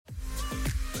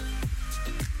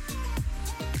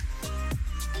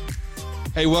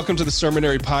Hey, welcome to the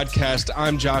Sermonary Podcast.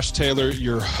 I'm Josh Taylor,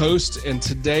 your host, and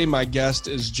today my guest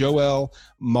is Joel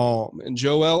Malm. And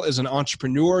Joel is an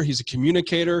entrepreneur. He's a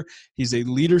communicator. He's a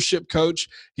leadership coach.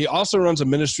 He also runs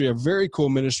a very cool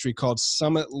ministry called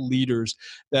Summit Leaders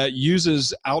that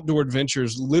uses outdoor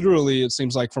adventures, literally, it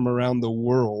seems like, from around the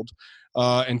world,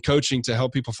 and coaching to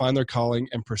help people find their calling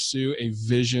and pursue a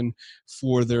vision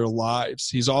for their lives.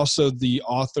 He's also the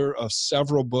author of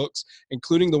several books,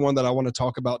 including the one that I want to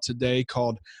talk about today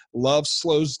called Love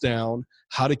Slows Down: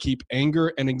 How to Keep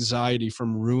Anger and Anxiety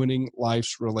from Ruining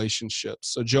Life's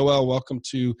Relationships. So Joel, welcome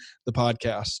to the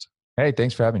podcast. Hey,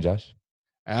 thanks for having me, Josh.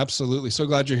 Absolutely. So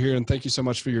glad you're here, and thank you so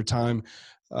much for your time.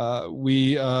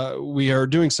 We are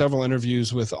doing several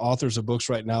interviews with authors of books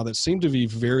right now that seem to be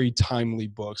very timely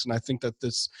books. And I think that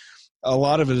a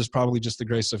lot of it is probably just the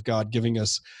grace of God giving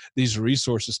us these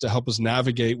resources to help us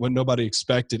navigate what nobody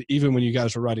expected. Even when you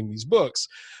guys were writing these books,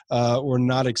 we're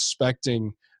not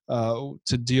expecting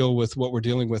to deal with what we're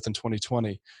dealing with in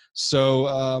 2020.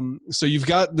 So you've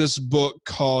got this book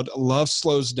called Love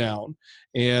Slows Down,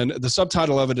 and the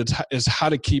subtitle of it is How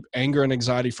to Keep Anger and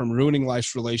Anxiety from Ruining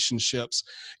Life's Relationships.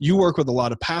 You work with a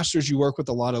lot of pastors. You work with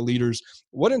a lot of leaders.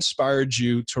 What inspired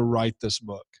you to write this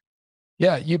book?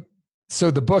 Yeah,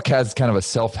 so the book has kind of a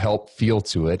self-help feel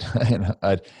to it.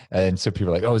 and so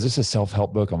people are like, oh, is this a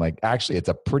self-help book? I'm like, actually, it's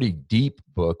a pretty deep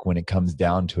book when it comes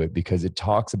down to it, because it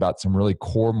talks about some really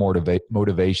core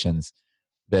motivations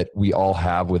that we all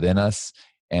have within us,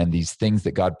 and these things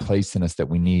that God placed in us that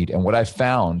we need. And what I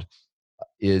found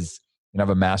is, I have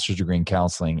a master's degree in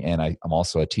counseling, and I'm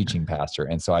also a teaching pastor.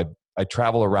 And so I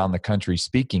travel around the country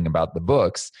speaking about the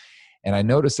books. And I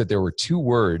noticed that there were two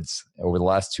words over the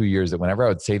last 2 years that whenever I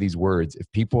would say these words, if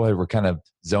people were kind of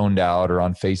zoned out or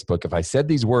on Facebook, if I said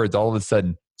these words, all of a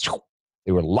sudden,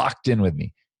 they were locked in with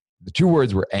me. The two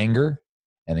words were anger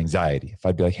and anxiety. If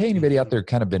I'd be like, hey, anybody out there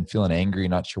kind of been feeling angry,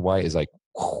 not sure why, is like,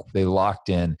 they locked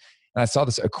in. And I saw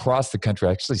this across the country.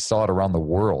 I actually saw it around the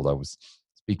world. I was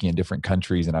speaking in different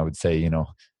countries, and I would say,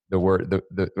 the word,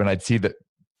 when I'd see the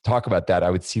talk about that, I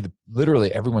would see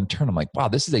literally everyone turn. I'm like, wow,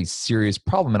 this is a serious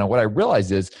problem. And what I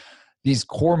realized is these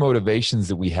core motivations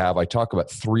that we have, I talk about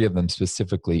three of them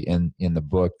specifically in the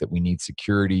book, that we need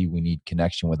security, we need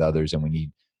connection with others, and we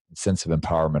need a sense of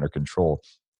empowerment or control.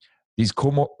 These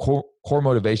core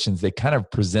motivations, they kind of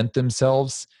present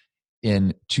themselves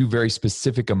in two very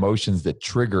specific emotions that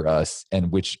trigger us,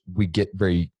 and which we get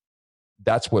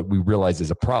that's what we realize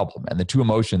is a problem. And the two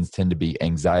emotions tend to be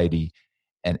anxiety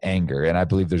and anger. And I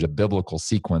believe there's a biblical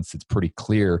sequence that's pretty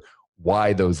clear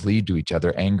why those lead to each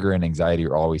other. Anger and anxiety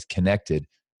are always connected,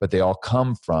 but they all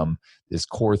come from this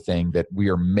core thing that we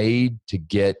are made to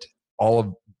get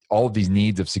all of these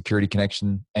needs of security,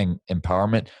 connection, and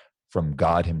empowerment from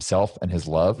God himself and his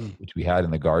love, which we had in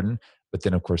the garden. But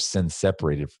then, of course, sin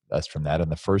separated us from that.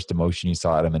 And the first emotion you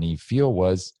saw Adam and Eve feel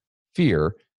was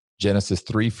fear. Genesis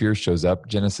 3, fear shows up.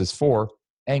 Genesis 4,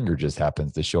 anger just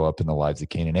happens to show up in the lives of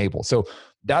Cain and Abel. So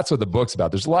that's what the book's about.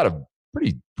 There's a lot of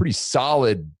pretty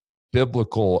solid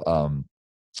biblical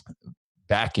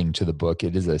backing to the book.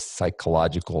 It is a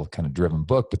psychological kind of driven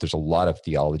book, but there's a lot of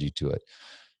theology to it.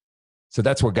 So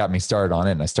that's what got me started on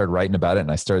it. And I started writing about it,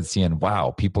 and I started seeing, wow,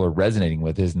 people are resonating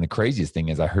with this. And the craziest thing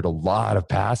is I heard a lot of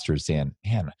pastors saying,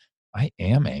 man, I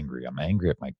am angry. I'm angry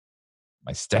at my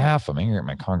staff. I'm angry at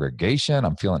my congregation.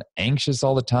 I'm feeling anxious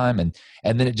all the time. And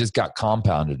then it just got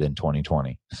compounded in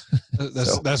 2020.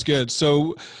 That's good.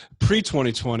 So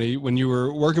pre-2020, when you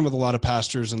were working with a lot of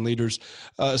pastors and leaders,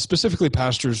 specifically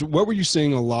pastors, what were you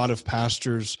seeing a lot of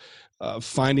pastors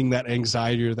finding that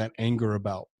anxiety or that anger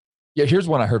about? Yeah, here's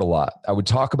one I heard a lot. I would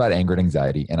talk about anger and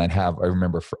anxiety, and I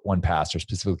remember one pastor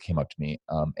specifically came up to me,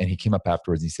 and he came up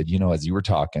afterwards. And he said, as you were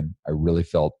talking, I really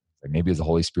felt like maybe it was the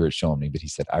Holy Spirit showing me, but he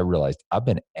said, I realized I've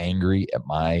been angry at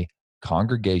my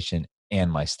congregation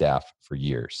and my staff for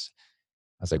years.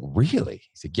 I was like, really? He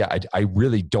said, yeah, I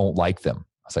really don't like them.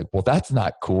 I was like, well, that's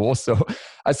not cool. So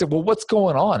I said, well, what's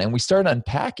going on? And we started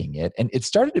unpacking it, and it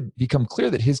started to become clear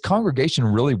that his congregation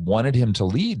really wanted him to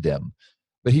lead them.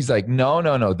 But he's like, no,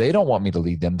 they don't want me to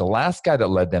lead them. The last guy that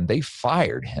led them, they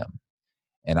fired him.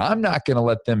 And I'm not going to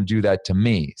let them do that to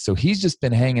me. So he's just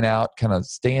been hanging out, kind of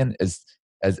staying as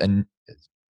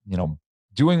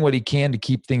doing what he can to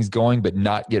keep things going, but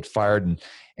not get fired. And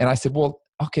I said, well,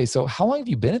 okay, so how long have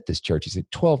you been at this church? He said,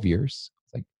 12 years.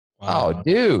 I was like, wow,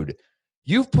 dude,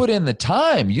 you've put in the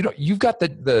time. You've got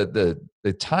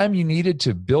the time you needed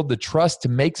to build the trust to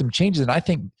make some changes. And I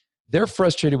think they're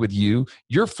frustrated with you.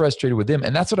 You're frustrated with them.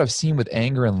 And that's what I've seen with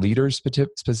anger and leaders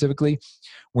specifically.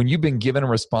 When you've been given a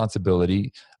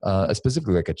responsibility,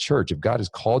 specifically like a church, if God has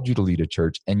called you to lead a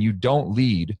church and you don't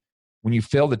lead, when you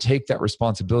fail to take that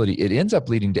responsibility, it ends up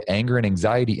leading to anger and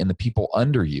anxiety in the people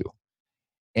under you.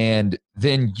 And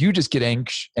then you just get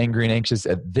angry and anxious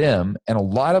at them. And a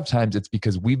lot of times it's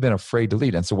because we've been afraid to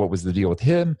lead. And so what was the deal with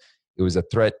him? It was a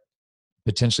threat,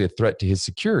 potentially a threat to his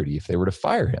security if they were to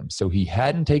fire him. So he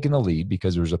hadn't taken the lead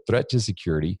because there was a threat to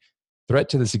security. Threat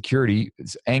to the security,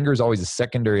 anger is always a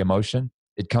secondary emotion.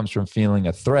 It comes from feeling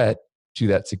a threat to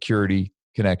that security,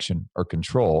 connection, or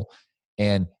control.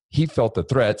 And he felt the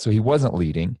threat, so he wasn't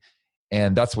leading.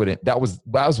 And that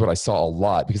was what I saw a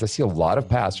lot, because I see a lot of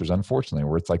pastors, unfortunately,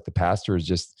 where it's like the pastor is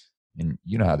just, and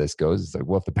you know how this goes. It's like,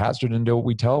 well, if the pastor didn't do what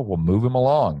we tell, we'll move him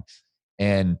along.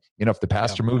 And, if the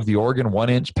pastor moves the organ 1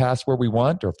 inch past where we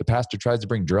want, or if the pastor tries to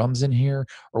bring drums in here,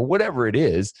 or whatever it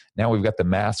is, now we've got the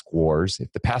mask wars.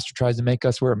 If the pastor tries to make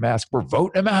us wear a mask, we're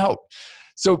voting him out.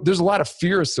 So there's a lot of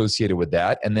fear associated with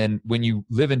that. And then when you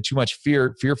live in too much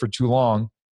fear for too long,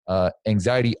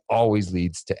 anxiety always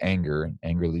leads to anger, and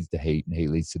anger leads to hate, and hate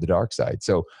leads to the dark side.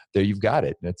 So there you've got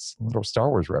it. It's a little Star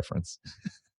Wars reference.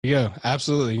 Yeah,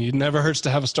 absolutely. It never hurts to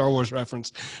have a Star Wars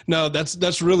reference. No,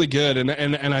 that's really good.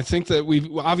 And I think that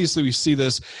we see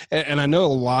this, and I know a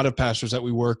lot of pastors that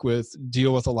we work with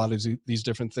deal with a lot of these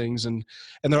different things, and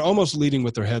they're almost leading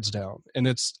with their heads down. And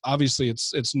it's obviously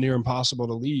it's near impossible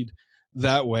to lead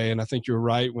that way. And I think you're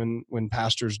right when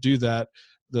pastors do that,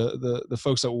 the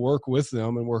folks that work with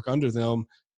them and work under them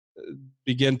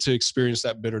begin to experience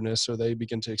that bitterness, or they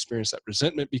begin to experience that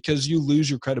resentment, because you lose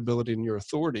your credibility and your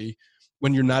authority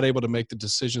when you're not able to make the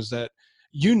decisions that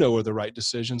are the right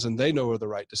decisions and they know are the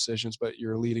right decisions, but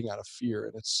you're leading out of fear.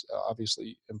 And it's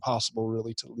obviously impossible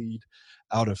really to lead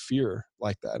out of fear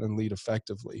like that and lead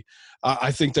effectively.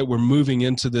 I think that we're moving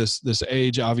into this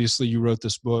age. Obviously, you wrote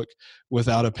this book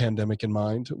without a pandemic in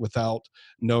mind, without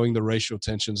knowing the racial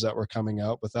tensions that were coming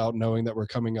up, without knowing that we're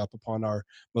coming up upon our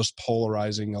most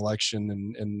polarizing election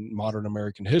in modern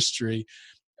American history.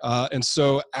 And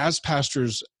so as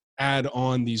pastors add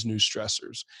on these new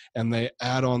stressors and they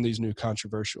add on these new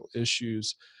controversial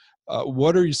issues,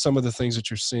 what are some of the things that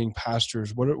you're seeing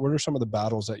pastors, what are some of the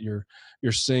battles that you're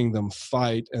seeing them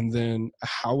fight, and then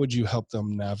how would you help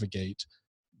them navigate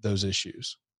those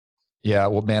issues? Yeah,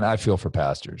 well, man, I feel for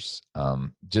pastors.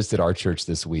 Just at our church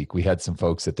this week, we had some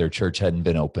folks that their church hadn't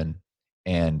been open,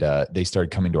 and they started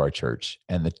coming to our church,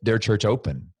 and their church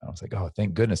opened. I was like, oh,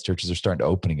 thank goodness churches are starting to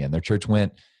open again. Their church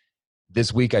went.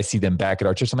 This week, I see them back at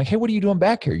our church. I'm like, hey, what are you doing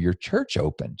back here? Your church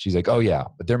open. She's like, oh, yeah,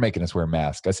 but they're making us wear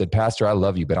masks. I said, Pastor, I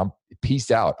love you, but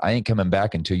peace out. I ain't coming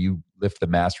back until you lift the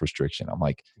mask restriction. I'm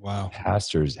like, wow,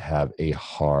 pastors have a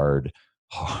hard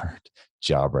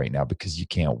job right now because you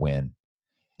can't win.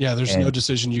 Yeah, there's no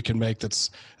decision you can make that's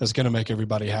going to make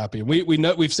everybody happy. We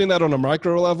know, we've seen that on a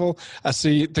micro level.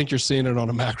 Think you're seeing it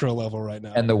on a macro level right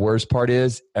now. And the worst part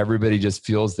is everybody just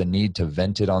feels the need to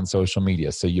vent it on social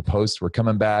media. So you post, we're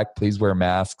coming back, please wear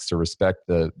masks to respect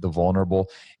the vulnerable.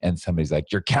 And somebody's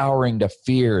like, you're cowering to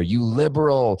fear, you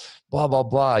liberal, blah, blah,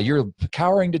 blah. You're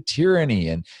cowering to tyranny.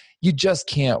 And you just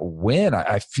can't win.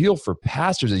 I feel for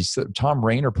pastors. Tom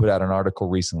Rainer put out an article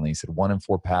recently. He said 1 in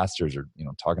 4 pastors are,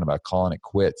 talking about calling it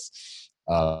quits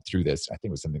through this. I think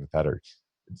it was something like that, or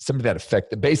something to that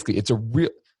effect. That basically, it's a real,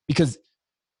 because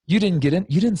you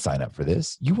didn't sign up for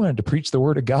this. You wanted to preach the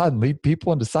word of God and lead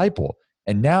people and disciple,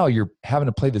 and now you're having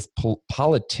to play this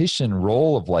politician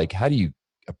role of like, how do you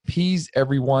appease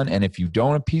everyone? And if you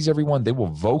don't appease everyone, they will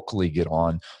vocally get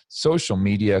on social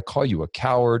media, call you a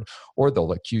coward, or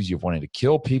they'll accuse you of wanting to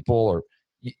kill people, or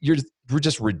we're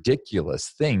just ridiculous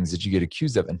things that you get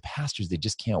accused of. And pastors, they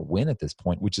just can't win at this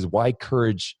point, which is why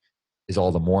courage is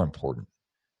all the more important,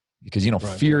 because right.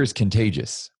 Fear is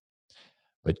contagious,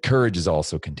 but courage is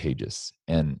also contagious.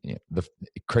 And the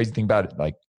crazy thing about it,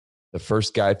 like the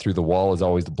first guy through the wall is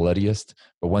always the bloodiest,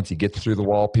 but once he gets through the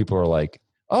wall, people are like,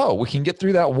 oh, we can get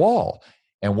through that wall.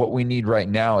 And what we need right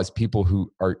now is people who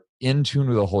are in tune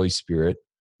with the Holy Spirit,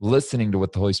 listening to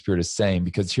what the Holy Spirit is saying.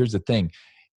 Because here's the thing,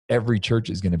 every church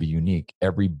is going to be unique.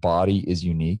 Every body is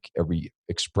unique. Every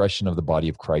expression of the body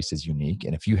of Christ is unique.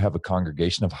 And if you have a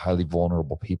congregation of highly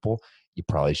vulnerable people, you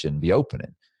probably shouldn't be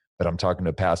opening. But I'm talking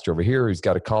to a pastor over here who's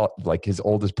got a call, like his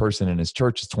oldest person in his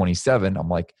church is 27. I'm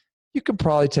like, you could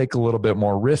probably take a little bit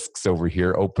more risks over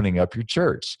here opening up your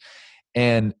church.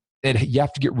 And you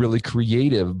have to get really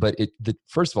creative, but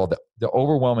first of all, the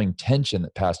overwhelming tension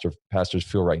that pastors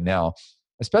feel right now,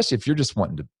 especially if you're just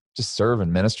wanting to just serve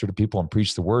and minister to people and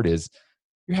preach the word, is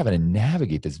you're having to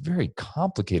navigate this very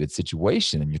complicated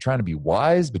situation, and you're trying to be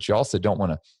wise, but you also don't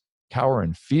want to cower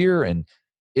in fear, and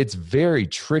it's very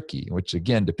tricky, which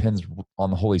again depends on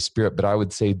the Holy Spirit. But I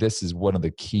would say this is one of the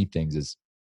key things: is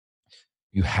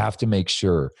you have to make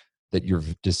sure that your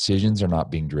decisions are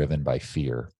not being driven by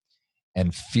fear.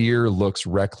 And fear looks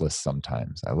reckless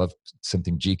sometimes. I love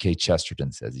something G.K.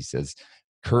 Chesterton says. He says,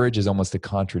 courage is almost a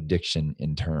contradiction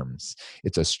in terms.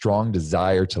 It's a strong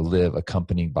desire to live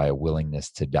accompanied by a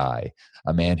willingness to die.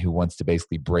 A man who wants to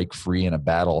basically break free in a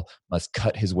battle must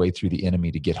cut his way through the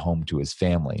enemy to get home to his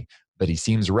family. But he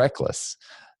seems reckless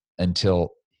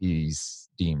until he's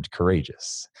deemed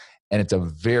courageous. And it's a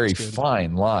very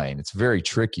fine line. It's very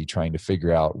tricky trying to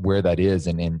figure out where that is.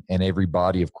 And every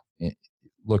body of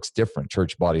looks different.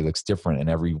 Church body looks different.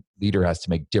 And every leader has to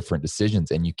make different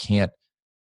decisions. And you can't,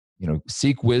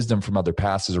 seek wisdom from other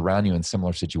pastors around you in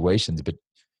similar situations, but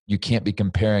you can't be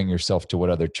comparing yourself to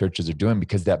what other churches are doing,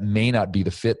 because that may not be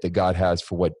the fit that God has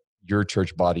for what your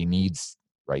church body needs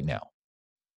right now.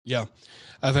 Yeah,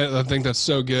 I think that's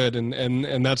so good,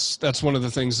 and that's one of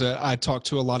the things that I talk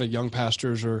to a lot of young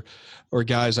pastors or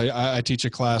guys. I teach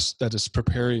a class that is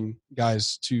preparing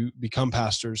guys to become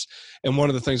pastors, and one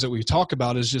of the things that we talk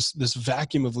about is just this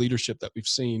vacuum of leadership that we've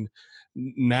seen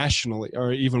nationally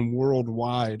or even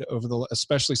worldwide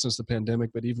especially since the pandemic,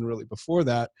 but even really before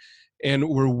that. And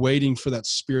we're waiting for that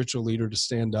spiritual leader to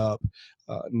stand up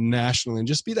nationally and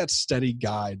just be that steady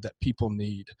guide that people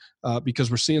need,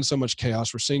 because we're seeing so much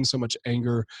chaos. We're seeing so much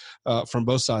anger from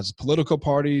both sides, political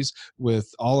parties, with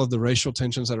all of the racial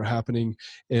tensions that are happening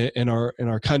in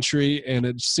our country. And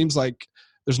it seems like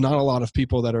there's not a lot of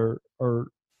people that are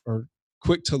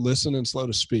quick to listen and slow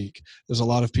to speak. There's a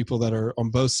lot of people that are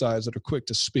on both sides that are quick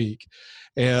to speak,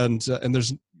 and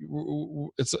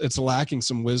it's lacking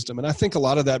some wisdom. And I think a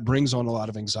lot of that brings on a lot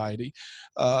of anxiety.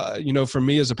 For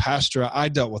me as a pastor, I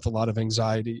dealt with a lot of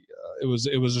anxiety. It was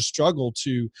a struggle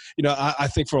to, I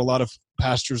think for a lot of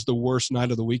pastors, the worst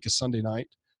night of the week is Sunday night,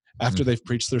 after they've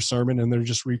preached their sermon and they're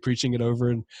just repreaching it over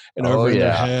and over in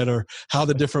their head, or how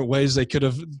the different ways they could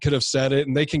have said it,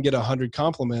 and they can get 100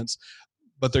 compliments,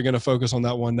 but they're going to focus on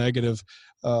that one negative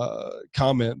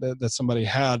comment that somebody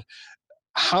had.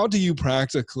 How do you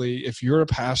practically, if you're a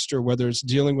pastor, whether it's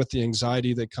dealing with the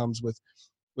anxiety that comes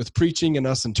with preaching and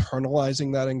us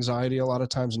internalizing that anxiety a lot of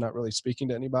times and not really speaking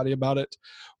to anybody about it,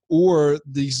 or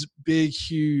these big,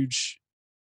 huge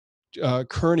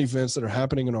current events that are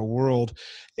happening in our world,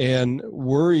 and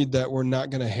worried that we're not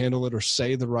going to handle it or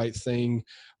say the right thing,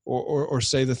 or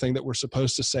say the thing that we're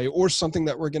supposed to say, or something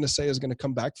that we're going to say is going to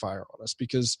come backfire on us?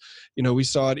 Because, we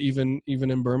saw it even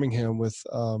in Birmingham with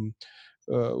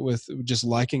just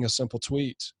liking a simple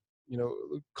tweet,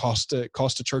 cost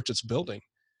a church its building,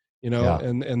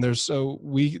 and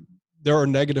there are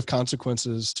negative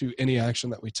consequences to any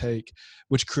action that we take,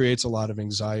 which creates a lot of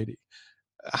anxiety.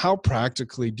 How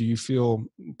practically do you feel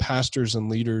pastors and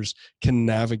leaders can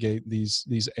navigate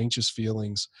these anxious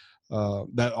feelings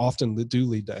that often do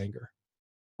lead to anger?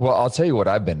 Well, I'll tell you what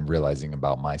I've been realizing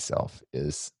about myself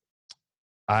is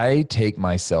I take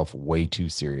myself way too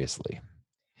seriously.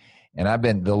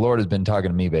 And the Lord has been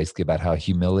talking to me basically about how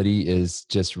humility is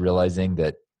just realizing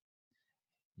that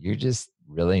you're just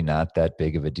really not that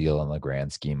big of a deal in the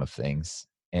grand scheme of things.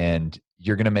 And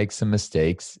you're going to make some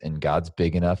mistakes, and God's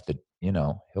big enough that,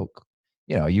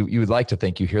 you would like to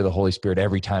think you hear the Holy Spirit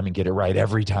every time and get it right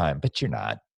every time, but you're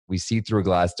not. We see through a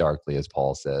glass darkly, as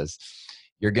Paul says.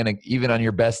 You're going to, even on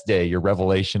your best day, your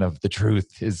revelation of the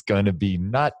truth is going to be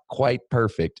not quite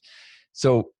perfect.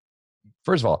 So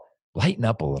first of all, lighten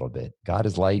up a little bit. God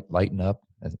is light, lighten up.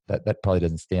 That probably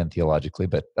doesn't stand theologically,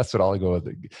 but that's what I'll go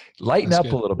with. Lighten up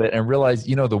a little bit and realize,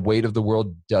 the weight of the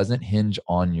world doesn't hinge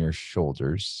on your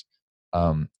shoulders.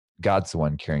 God's the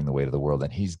one carrying the weight of the world,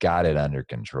 and he's got it under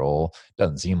control.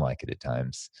 Doesn't seem like it at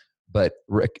times, but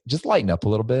just lighten up a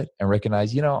little bit and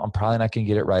recognize, I'm probably not going to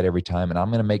get it right every time. And I'm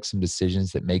going to make some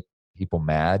decisions that make people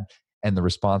mad. And the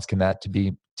response to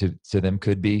them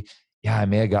could be, yeah, I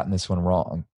may have gotten this one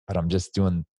wrong, but I'm just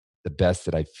doing the best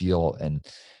that I feel. And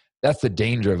that's the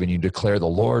danger of when you declare, the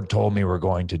Lord told me we're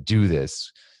going to do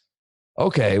this.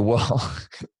 Okay, well,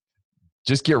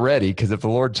 just get ready, because if the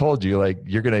Lord told you,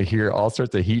 you're going to hear all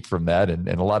sorts of heat from that, and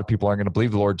a lot of people aren't going to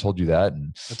believe the Lord told you that.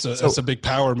 And that's a big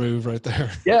power move right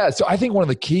there. Yeah, so I think one of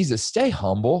the keys is stay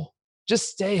humble. Just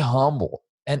stay humble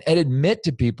and admit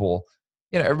to people.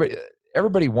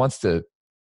 Everybody wants to,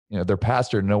 their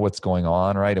pastor to know what's going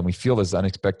on, right? And we feel this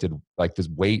unexpected, this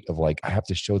weight of I have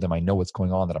to show them I know what's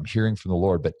going on, that I'm hearing from the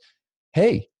Lord. But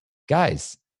hey,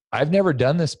 guys, I've never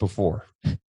done this before.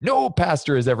 No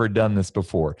pastor has ever done this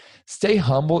before. Stay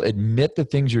humble, admit the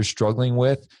things you're struggling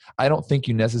with. I don't think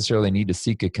you necessarily need to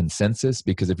seek a consensus,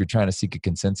 because if you're trying to seek a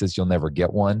consensus, you'll never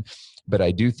get one. But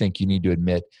I do think you need to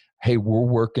admit, hey, we're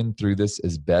working through this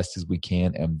as best as we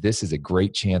can, and this is a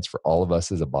great chance for all of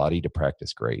us as a body to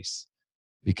practice grace.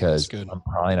 because good. I'm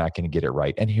probably not going to get it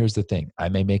right. And here's the thing. I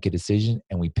may make a decision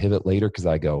and we pivot later because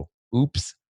I go,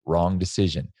 oops, wrong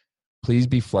decision. Please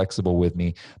be flexible with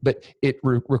me. But it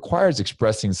requires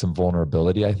expressing some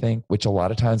vulnerability, I think, which a lot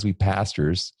of times we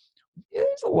pastors,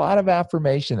 there's a lot of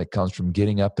affirmation that comes from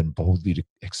getting up and boldly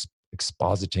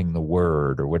expositing the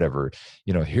word or whatever.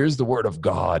 Here's the word of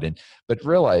God. But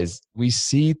realize we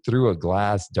see through a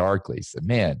glass darkly. So,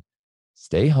 man,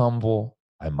 stay humble.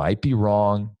 I might be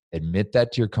wrong. Admit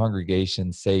that to your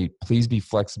congregation. Say, please be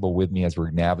flexible with me as we're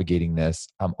navigating this.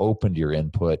 I'm open to your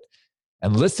input.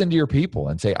 And listen to your people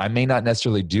and say, I may not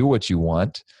necessarily do what you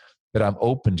want, but I'm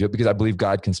open to it because I believe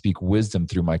God can speak wisdom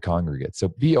through my congregate. So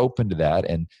be open to that,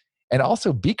 and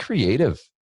also be creative,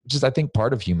 which is, I think,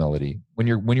 part of humility. When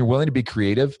you're willing to be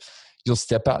creative, you'll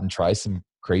step out and try some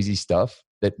crazy stuff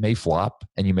that may flop,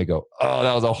 and you may go, oh,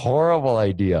 that was a horrible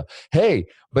idea. Hey,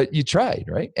 but you tried,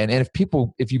 right? And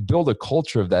if you build a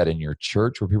culture of that in your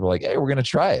church where people are like, hey, we're going to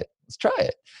try it. Let's try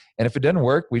it. And if it doesn't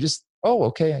work, we just, oh,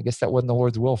 okay, I guess that wasn't the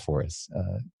Lord's will for us.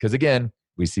 Because again,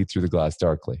 we see through the glass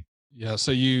darkly. Yeah.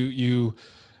 So you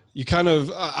kind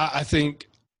of, I think,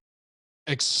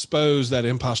 expose that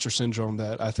imposter syndrome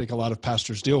that I think a lot of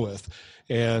pastors deal with,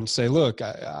 and say, look,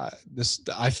 I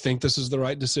think this is the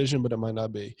right decision, but it might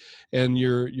not be. And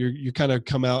you kind of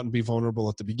come out and be vulnerable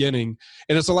at the beginning.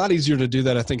 And it's a lot easier to do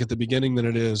that, I think, at the beginning than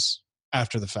it is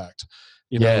after the fact.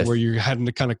 Yes. Where you're having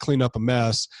to kind of clean up a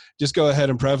mess. Just go ahead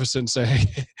and preface it and say,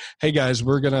 hey guys,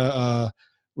 we're gonna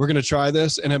try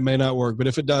this, and it may not work, but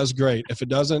if it does, great. If it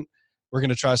doesn't, we're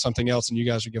gonna try something else, and you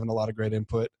guys are giving a lot of great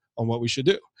input on what we should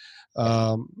do.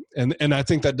 And I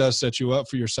think that does set you up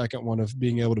for your second one of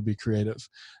being able to be creative.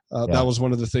 That was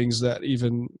one of the things that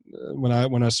even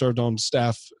when I served on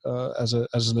staff as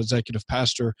an executive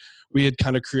pastor, we had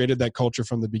kind of created that culture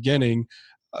from the beginning.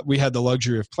 We had the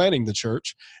luxury of planning the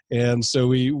church. And so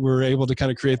we were able to kind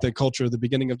of create that culture at the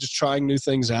beginning of just trying new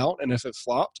things out. And if it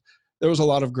flopped, there was a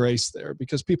lot of grace there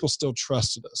because people still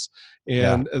trusted us.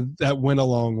 And that went a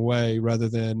long way, rather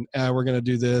than, we're going to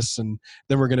do this and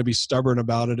then we're going to be stubborn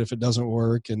about it if it doesn't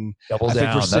work. And double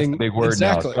down. That's the big word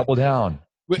now. Double down.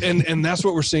 And that's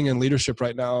what we're seeing in leadership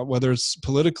right now, whether it's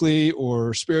politically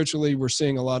or spiritually. We're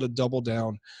seeing a lot of double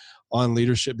down on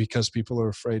leadership because people are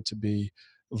afraid to be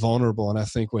vulnerable. And I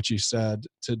think what you said,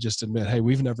 to just admit, hey,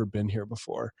 we've never been here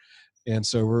before. And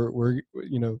so we're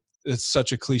it's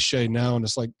such a cliche now, and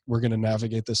it's like, we're going to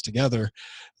navigate this together.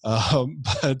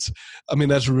 But I mean,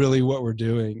 that's really what we're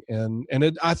doing. And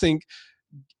I think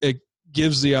it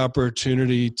gives the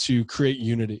opportunity to create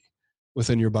unity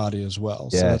within your body as well.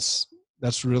 Yes. So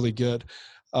that's really good.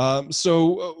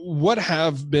 So what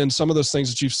have been some of those things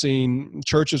that you've seen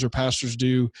churches or pastors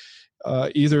do,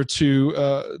 either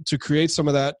to create some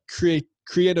of that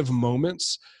creative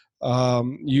moments?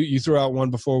 You threw out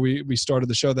one before we started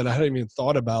the show that I hadn't even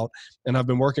thought about, and I've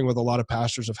been working with a lot of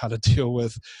pastors of how to deal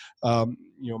with,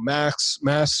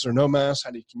 masks or no masks.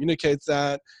 How do you communicate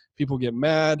that? People get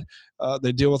mad.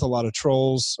 They deal with a lot of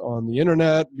trolls on the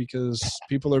internet because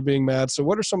people are being mad. So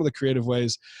what are some of the creative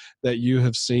ways that you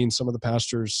have seen some of the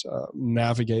pastors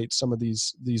navigate some of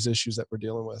these issues that we're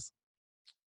dealing with?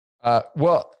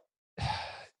 Well,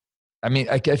 I mean,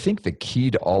 I think the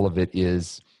key to all of it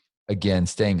is, again,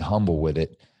 staying humble with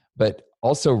it, but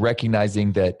also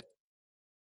recognizing that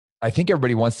I think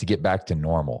everybody wants to get back to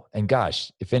normal. And gosh,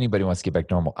 if anybody wants to get back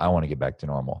to normal, I want to get back to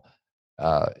normal.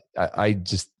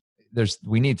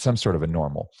 We need some sort of a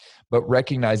normal, but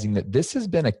recognizing that this has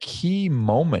been a key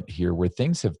moment here where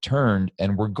things have turned,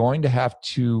 and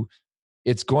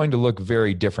it's going to look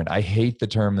very different. I hate the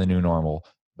term the new normal,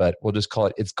 but we'll just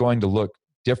call it's going to look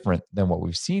different than what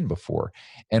we've seen before.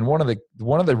 And one of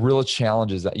the real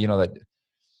challenges that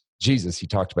Jesus, he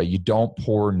talked about, you don't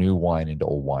pour new wine into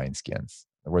old wineskins,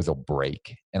 otherwise they'll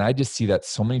break. And I just see that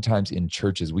so many times in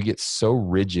churches. We get so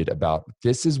rigid about,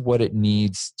 this is what it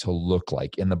needs to look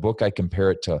like. In the book, I compare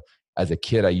it to, as a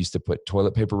kid, I used to put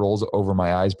toilet paper rolls over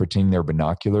my eyes pretending they're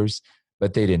binoculars,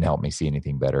 but they didn't help me see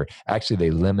anything better. Actually,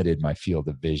 they limited my field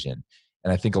of vision.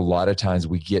 And I think a lot of times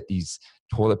we get these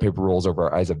toilet paper rolls over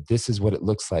our eyes of, this is what it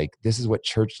looks like. This is what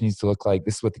church needs to look like.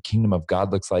 This is what the kingdom of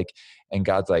God looks like. And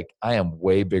God's like, I am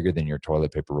way bigger than your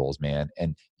toilet paper rolls, man.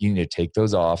 And you need to take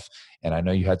those off. And I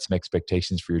know you had some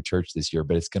expectations for your church this year,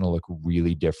 but it's going to look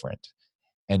really different.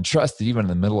 And trust that even in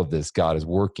the middle of this, God is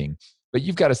working. But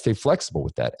you've got to stay flexible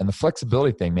with that. And the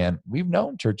flexibility thing, man, we've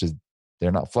known churches,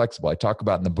 they're not flexible. I talk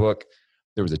about in the book,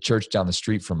 there was a church down the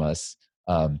street from us,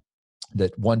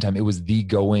 that one time it was the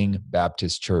going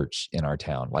Baptist church in our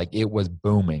town. Like, it was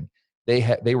booming.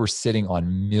 they were sitting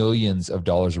on millions of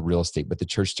dollars of real estate, but the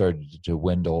church started to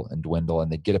dwindle and dwindle,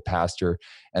 and they'd get a pastor,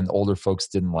 and the older folks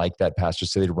didn't like that pastor,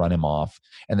 so they'd run him off,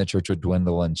 and the church would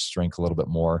dwindle and shrink a little bit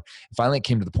more. Finally, it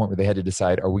came to the point where they had to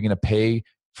decide, are we going to pay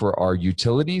for our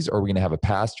utilities, or are we going to have a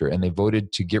pastor? And they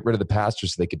voted to get rid of the pastor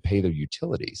so they could pay their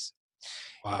utilities.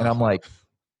 Wow. And I'm like,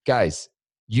 guys,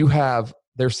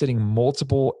 they're sitting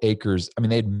multiple acres. I mean,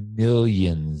 they had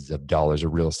millions of dollars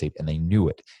of real estate, and they knew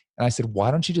it. And I said, why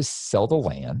don't you just sell the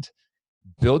land,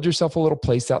 build yourself a little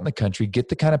place out in the country, get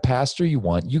the kind of pastor you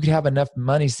want. You could have enough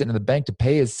money sitting in the bank to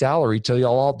pay his salary till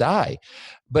y'all all die.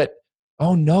 But,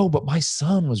 oh no, but my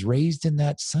son was raised in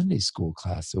that Sunday school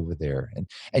class over there.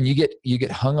 And you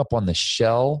get hung up on the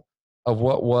shell of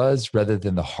what was rather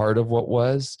than the heart of what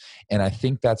was. And I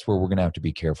think that's where we're going to have to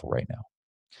be careful right now,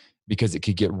 because it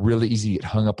could get really easy to get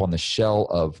hung up on the shell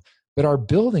of, but our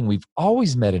building, we've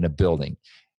always met in a building.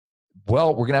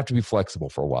 Well, we're going to have to be flexible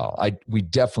for a while. We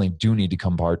definitely do need to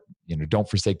come apart. Don't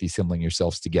forsake the assembling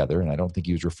yourselves together. And I don't think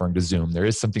he was referring to Zoom. There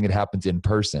is something that happens in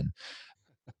person,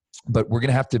 but we're going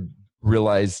to have to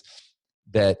realize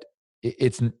that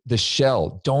it's the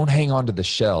shell. Don't hang on to the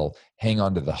shell. Hang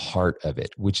on to the heart of it,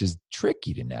 which is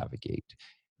tricky to navigate.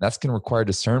 That's going to require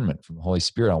discernment from the Holy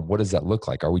Spirit on what does that look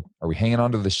like? Are we hanging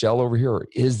on to the shell over here, or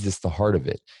is this the heart of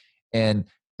it? And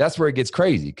that's where it gets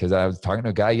crazy, because I was talking to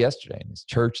a guy yesterday, and his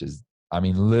church is,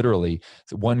 literally,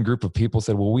 one group of people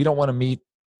said, well, we don't want to meet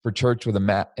for church with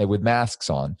masks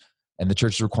on, and the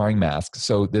church is requiring masks.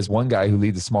 So there's one guy who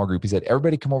leads a small group. He said,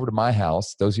 everybody come over to my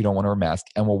house, those who don't want to wear a mask,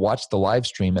 and we'll watch the live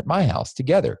stream at my house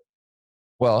together.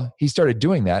 Well, he started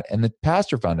doing that, and the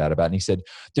pastor found out about it, and he said,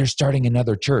 they're starting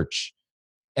another church.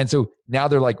 And so now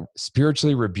they're like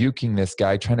spiritually rebuking this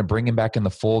guy, trying to bring him back in the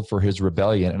fold for his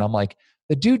rebellion. And I'm like,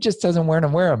 the dude just doesn't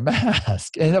wear a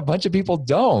mask, and a bunch of people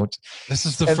don't. This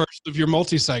is the first of your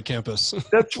multi-site campus.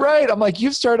 That's right. I'm like,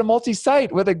 you've started a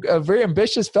multi-site with a very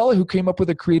ambitious fellow who came up with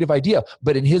a creative idea.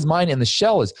 But in his mind, in the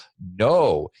shell is,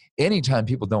 no, anytime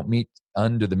people don't meet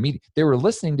under the meeting, they were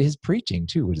listening to his preaching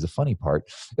too, which is the funny part.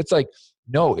 It's like,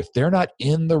 no, if they're not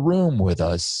in the room with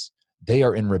us, they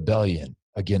are in rebellion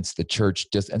against the church.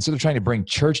 And so they're trying to bring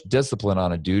church discipline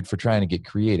on a dude for trying to get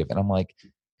creative. And I'm like,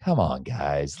 come on,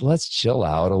 guys, let's chill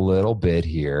out a little bit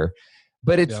here.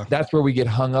 But that's where we get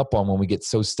hung up on when we get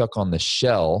so stuck on the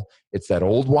shell. It's that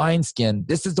old wineskin.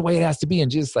 This is the way it has to be. And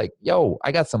just like, yo,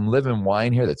 I got some living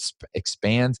wine here that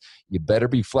expands. You better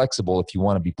be flexible if you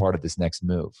want to be part of this next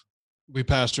move. We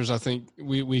pastors, I think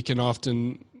we can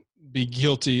often be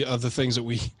guilty of the things that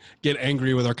we get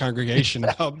angry with our congregation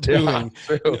about doing.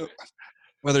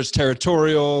 Whether it's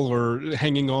territorial or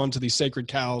hanging on to these sacred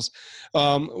cows.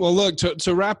 Well, look,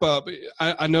 to wrap up,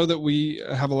 I know that we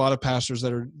have a lot of pastors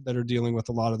that are dealing with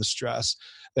a lot of the stress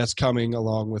that's coming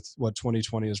along with what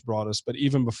 2020 has brought us. But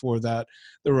even before that,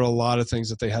 there were a lot of things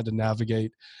that they had to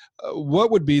navigate. What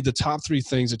would be the top 3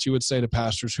 things that you would say to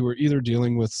pastors who are either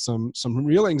dealing with some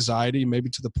real anxiety,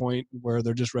 maybe to the point where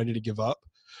they're just ready to give up,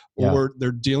 or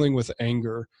they're dealing with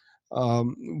anger?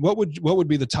 What would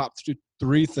be the top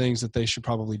 3 things that they should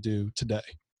probably do today?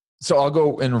 So I'll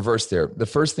go in reverse there. The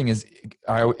first thing is,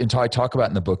 until I talk about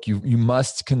in the book, you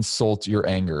must consult your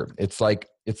anger. It's like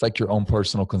your own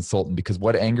personal consultant, because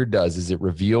what anger does is it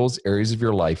reveals areas of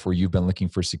your life where you've been looking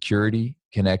for security,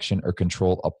 connection, or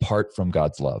control apart from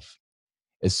God's love.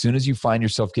 As soon as you find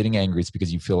yourself getting angry, it's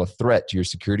because you feel a threat to your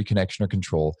security, connection, or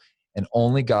control, and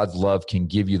only God's love can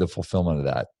give you the fulfillment of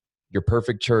that. Your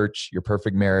perfect church, your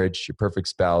perfect marriage, your perfect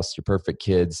spouse, your perfect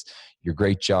kids, your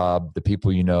great job, the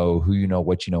people you know, who you know,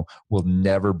 what you know, will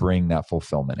never bring that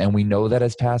fulfillment. And we know that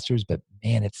as pastors, but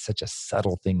man, it's such a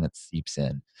subtle thing that seeps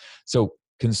in. So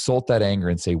consult that anger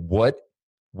and say, what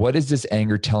is this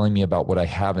anger telling me about what I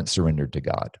haven't surrendered to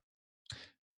God?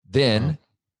 Then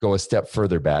go a step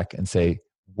further back and say,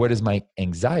 what is my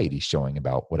anxiety showing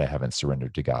about what I haven't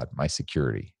surrendered to God? My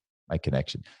security, my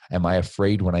connection. Am I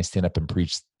afraid when I stand up and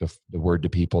preach the word to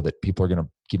people that people are going to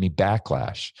give me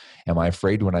backlash? Am I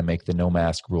afraid when I make the no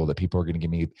mask rule that people are going to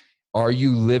give me? Are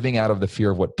you living out of the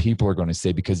fear of what people are going to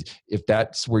say? Because if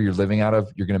that's where you're living out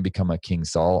of, you're going to become a King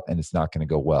Saul, and it's not going to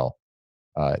go well.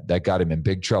 That got him in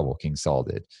big trouble. King Saul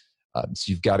did. So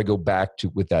you've got to go back to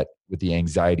with the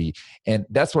anxiety. And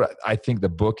that's what I think the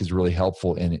book is really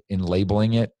helpful in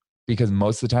labeling it, because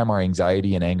most of the time our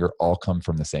anxiety and anger all come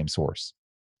from the same source.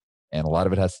 And a lot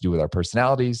of it has to do with our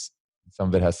personalities. Some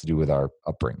of it has to do with our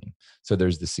upbringing. So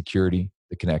there's the security,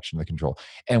 the connection, the control.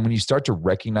 And when you start to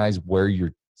recognize where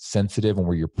you're sensitive and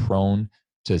where you're prone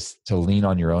to lean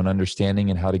on your own understanding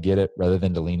and how to get it rather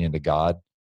than to lean into God,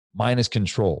 mine is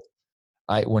control.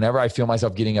 Whenever I feel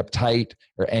myself getting uptight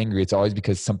or angry, it's always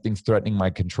because something's threatening my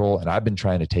control, and I've been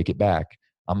trying to take it back.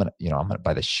 I'm gonna,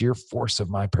 by the sheer force of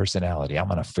my personality, I'm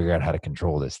gonna figure out how to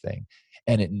control this thing,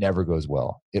 and it never goes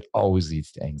well. It always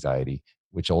leads to anxiety,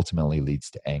 which ultimately leads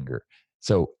to anger.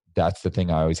 So that's the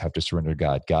thing I always have to surrender to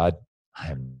God. God, I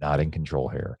am not in control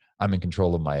here. I'm in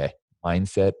control of my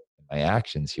mindset, my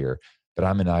actions here, but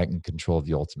I'm not in control of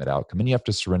the ultimate outcome. And you have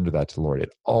to surrender that to the Lord.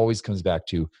 It always comes back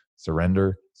to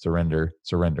surrender, surrender,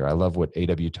 surrender. I love what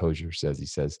A.W. Tozer says. He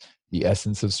says, the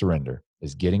essence of surrender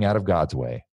is getting out of God's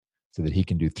way so that he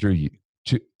can do through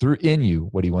in you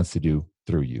what he wants to do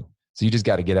through you. So you just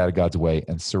got to get out of God's way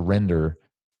and surrender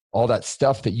all that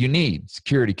stuff that you need,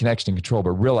 security, connection, and control,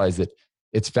 but realize that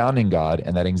it's found in God,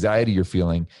 and that anxiety you're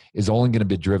feeling is only going to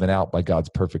be driven out by God's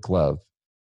perfect love.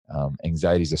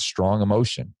 Anxiety is a strong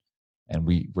emotion, and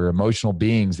we're emotional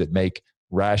beings that make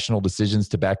rational decisions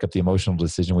to back up the emotional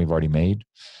decision we've already made.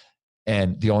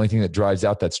 And the only thing that drives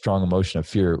out that strong emotion of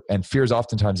fear, and fear is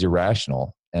oftentimes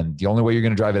irrational, and the only way you're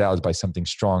going to drive it out is by something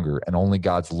stronger, and only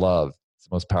God's love is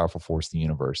the most powerful force in the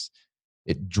universe.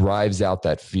 It drives out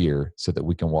that fear so that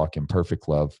we can walk in perfect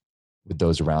love with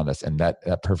those around us. And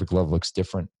that perfect love looks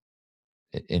different.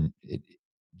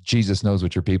 Jesus knows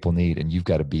what your people need, and you've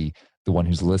got to be the one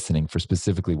who's listening for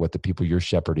specifically what the people you're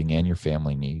shepherding and your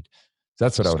family need. So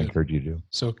that's what I would encourage you to do.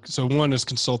 So one is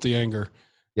consult the anger.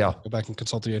 Yeah. Go back and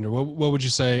consult the anger. What would you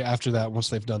say after that, once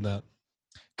they've done that?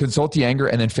 Consult the anger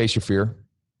and then face your fear.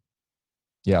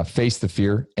 Yeah, face the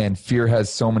fear. And fear has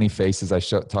so many faces I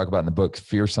talk about in the book.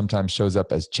 Fear sometimes shows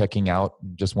up as checking out,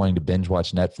 just wanting to binge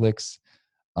watch Netflix.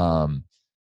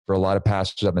 For a lot of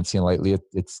pastors I've been seeing lately,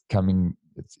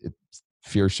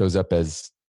 fear shows up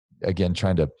as, again,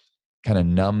 trying to kind of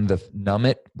numb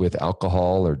it with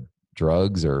alcohol or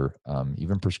drugs or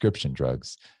even prescription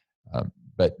drugs.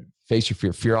 But face your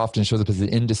fear. Fear often shows up as an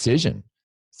indecision.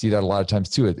 See that a lot of times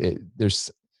too. There's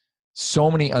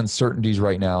so many uncertainties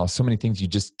right now, so many things you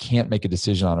just can't make a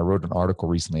decision on. I wrote an article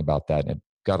recently about that, and it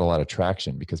got a lot of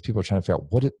traction because people are trying to figure out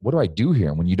what do I do here?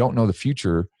 And when you don't know the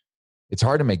future, it's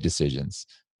hard to make decisions.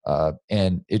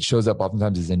 And it shows up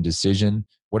oftentimes as indecision.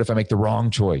 What if I make the wrong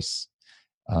choice?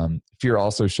 Fear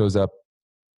also shows up.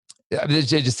 It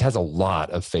just has a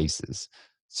lot of faces.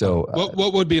 So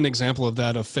what would be an example of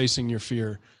that, of facing your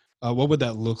fear? What would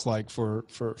that look like for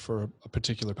a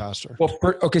particular pastor? Well,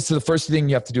 so the first thing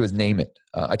you have to do is name it.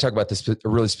 I talk about this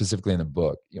really specifically in the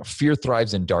book. Fear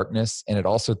thrives in darkness, and it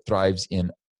also thrives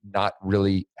in not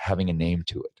really having a name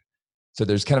to it. So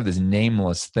there's kind of this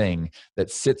nameless thing that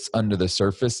sits under the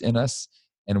surface in us,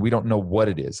 and we don't know what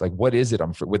it is. Like, what is it?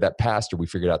 With that pastor, we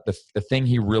figured out the thing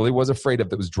he really was afraid of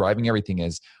that was driving everything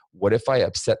is, what if I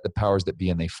upset the powers that be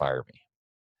and they fire me?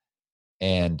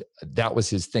 And that was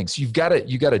his thing. So you got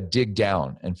to dig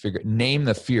down and name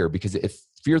the fear, because if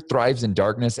fear thrives in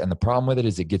darkness, and the problem with it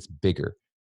is it gets bigger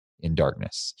in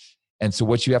darkness. And so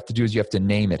what you have to do is you have to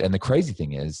name it. And the crazy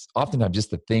thing is, oftentimes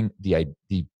just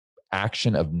the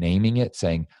action of naming it,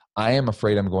 saying, I am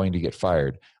afraid I'm going to get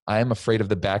fired. I am afraid of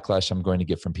the backlash I'm going to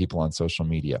get from people on social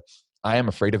media. I am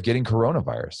afraid of getting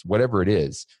coronavirus, whatever it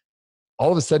is.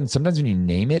 All of a sudden, sometimes when you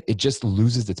name it, it just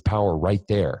loses its power right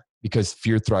there, because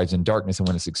fear thrives in darkness. And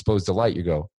when it's exposed to light, you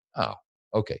go, oh,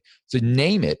 okay. So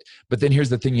name it. But then here's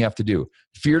the thing you have to do.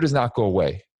 Fear does not go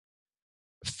away.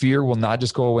 Fear will not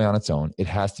just go away on its own. It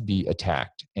has to be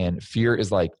attacked. And fear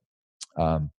is like,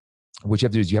 what you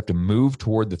have to do is you have to move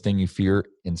toward the thing you fear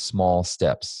in small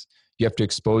steps. You have to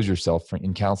expose yourself.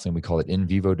 In counseling, we call it in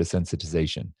vivo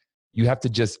desensitization. You have to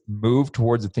just move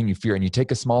towards the thing you fear, and you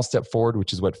take a small step forward,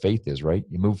 which is what faith is, right?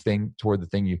 You move toward the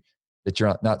thing that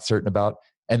you're not certain about,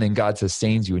 and then God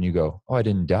sustains you, and you go, oh, I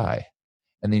didn't die.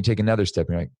 And then you take another step,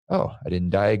 and you're like, oh, I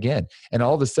didn't die again. And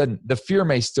all of a sudden, the fear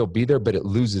may still be there, but it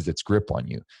loses its grip on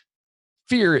you.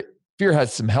 Fear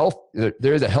has some health.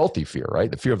 There is a healthy fear,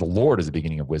 right? The fear of the Lord is the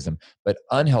beginning of wisdom, but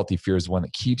unhealthy fear is one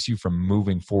that keeps you from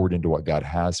moving forward into what God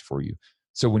has for you.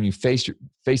 So when you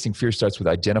facing fear starts with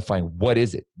identifying, what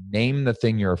is it? Name the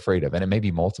thing you're afraid of. And it may be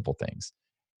multiple things.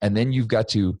 And then you've got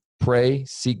to pray,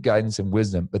 seek guidance and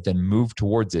wisdom, but then move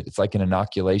towards it. It's like an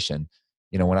inoculation.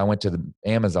 When I went to the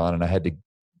Amazon and I had to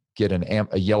get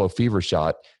a yellow fever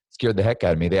shot, scared the heck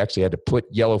out of me. They actually had to put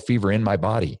yellow fever in my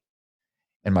body,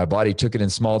 and my body took it in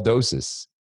small doses,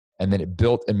 and then it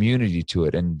built immunity to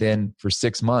it. And then for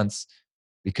 6 months,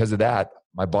 because of that,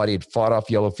 my body had fought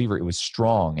off yellow fever. It was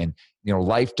strong. And,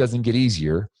 life doesn't get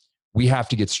easier. We have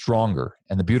to get stronger.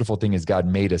 And the beautiful thing is God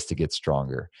made us to get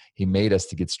stronger. He made us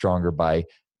to get stronger by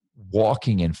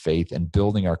walking in faith and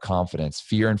building our confidence.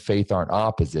 Fear and faith aren't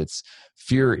opposites.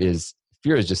 Fear is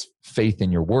just faith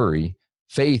in your worry.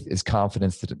 Faith is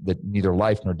confidence that neither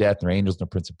life nor death, nor angels, nor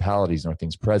principalities, nor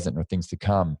things present, nor things to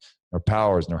come, nor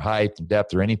powers, nor height, nor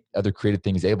depth, or any other created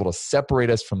thing is able to separate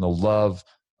us from the love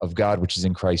of God, which is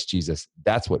in Christ Jesus.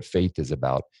 That's what faith is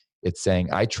about. It's saying,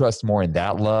 I trust more in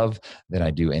that love than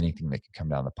I do anything that could come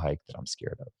down the pike that I'm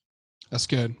scared of. That's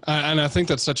good. And I think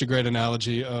that's such a great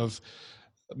analogy of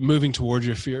moving towards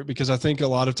your fear, because I think a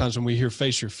lot of times when we hear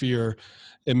face your fear,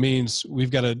 it means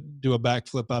we've got to do a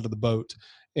backflip out of the boat.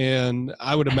 And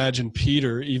I would imagine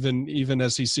Peter, even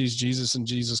as he sees Jesus and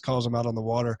Jesus calls him out on the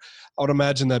water, I would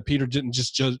imagine that Peter didn't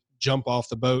just jump off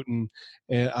the boat. And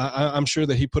I'm sure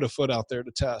that he put a foot out there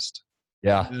to test.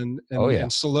 Yeah. And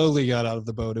slowly got out of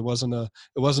the boat. It wasn't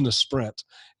a sprint.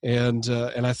 And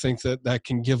I think that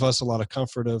can give us a lot of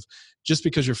comfort of, just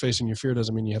because you're facing your fear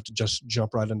doesn't mean you have to just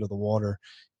jump right into the water.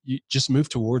 You just move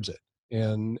towards it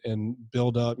and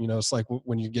build up. It's like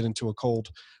when you get into a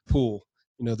cold pool,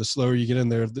 the slower you get in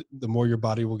there, the more your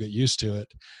body will get used to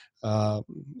it.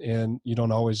 And you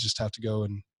don't always just have to go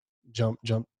and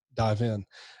dive in.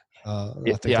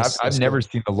 I've never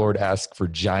seen the Lord ask for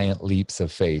giant leaps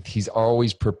of faith. He's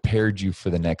always prepared you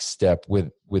for the next step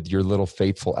with your little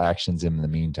faithful actions in the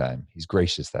meantime. He's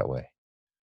gracious that way.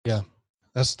 Yeah,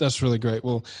 that's really great.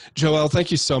 Well, Joel,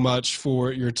 thank you so much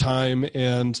for your time.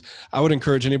 And I would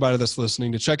encourage anybody that's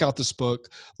listening to check out this book,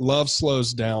 Love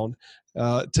Slows Down,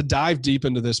 to dive deep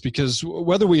into this, because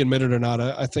whether we admit it or not,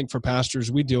 I think for pastors,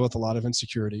 we deal with a lot of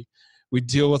insecurity. We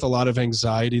deal with a lot of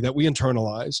anxiety that we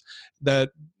internalize,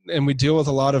 and we deal with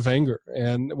a lot of anger,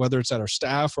 and whether it's at our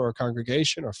staff or our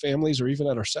congregation, our families, or even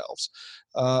at ourselves.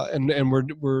 And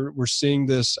we're seeing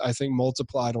this, I think,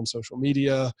 multiplied on social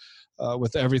media,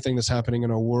 with everything that's happening in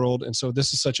our world. And so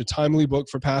this is such a timely book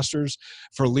for pastors,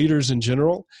 for leaders in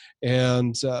general.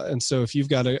 And so if you've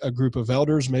got a group of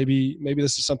elders, maybe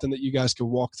this is something that you guys could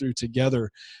walk through together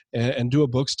and do a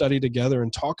book study together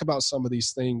and talk about some of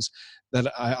these things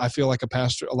that I feel like a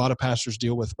lot of pastors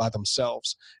deal with by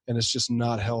themselves, and it's just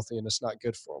not healthy and it's not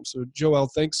good for them. So Joel,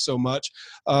 thanks so much.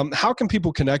 How can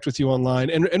people connect with you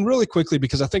online? And really quickly,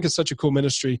 because I think it's such a cool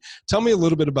ministry, tell me a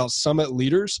little bit about Summit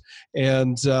Leaders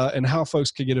and how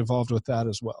folks can get involved with that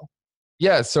as well.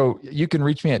 Yeah, so you can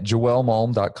reach me at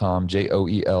joelmalm.com,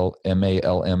 JOELMALM.com.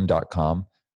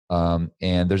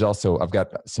 And there's also, I've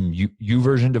got some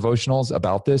YouVersion devotionals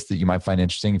about this that you might find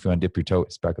interesting if you want to dip your toe,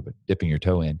 back up dipping your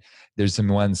toe in. There's some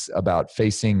ones about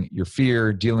facing your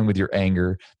fear, dealing with your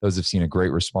anger. Those have seen a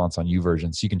great response on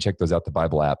YouVersion. So you can check those out, the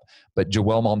Bible app. But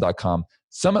joelmalm.com.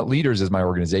 Summit Leaders is my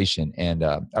organization. And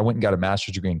I went and got a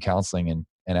master's degree in counseling. And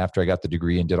after I got the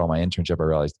degree and did all my internship, I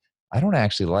realized I don't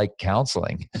actually like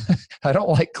counseling. I don't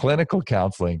like clinical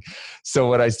counseling. So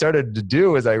what I started to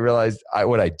do is I realized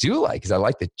what I do like is I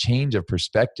like the change of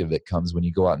perspective that comes when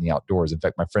you go out in the outdoors. In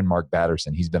fact, my friend Mark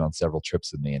Batterson, he's been on several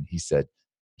trips with me, and he said,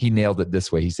 he nailed it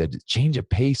this way. He said, change of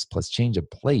pace plus change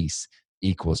of place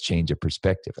equals change of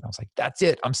perspective. And I was like, that's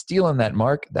it. I'm stealing that,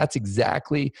 Mark. That's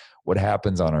exactly what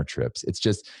happens on our trips. It's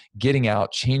just getting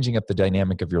out, changing up the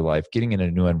dynamic of your life, getting in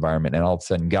a new environment. And all of a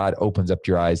sudden, God opens up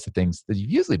your eyes to things that you've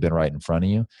usually been right in front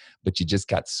of you, but you just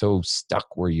got so stuck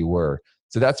where you were.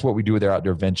 So that's what we do with our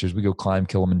outdoor ventures. We go climb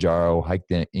Kilimanjaro, hike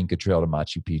the Inca Trail to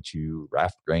Machu Picchu,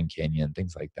 raft Grand Canyon,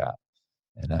 things like that.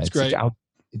 And it's great.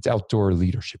 It's outdoor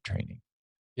leadership training.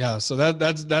 Yeah, so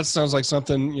that sounds like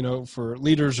something, for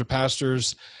leaders or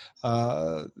pastors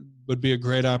would be a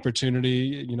great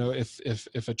opportunity.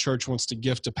 If a church wants to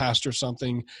gift a pastor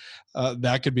something,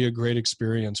 that could be a great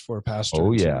experience for a pastor.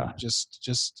 Oh yeah,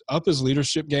 just up his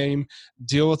leadership game,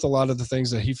 deal with a lot of the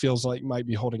things that he feels like might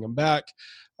be holding him back.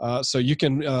 So you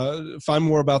can find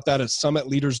more about that at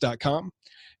summitleaders.com.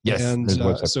 Yes. And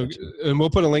we'll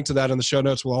put a link to that in the show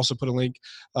notes. We'll also put a link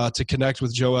to connect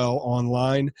with Joel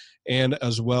online, and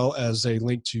as well as a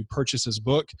link to purchase his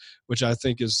book, which I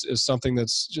think is something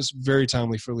that's just very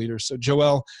timely for leaders. So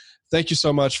Joel, thank you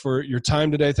so much for your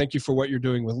time today. Thank you for what you're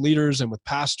doing with leaders and with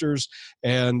pastors,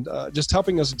 and just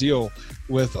helping us deal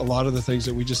with a lot of the things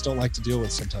that we just don't like to deal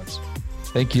with sometimes.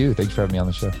 Thank you. Thanks for having me on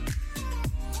the show.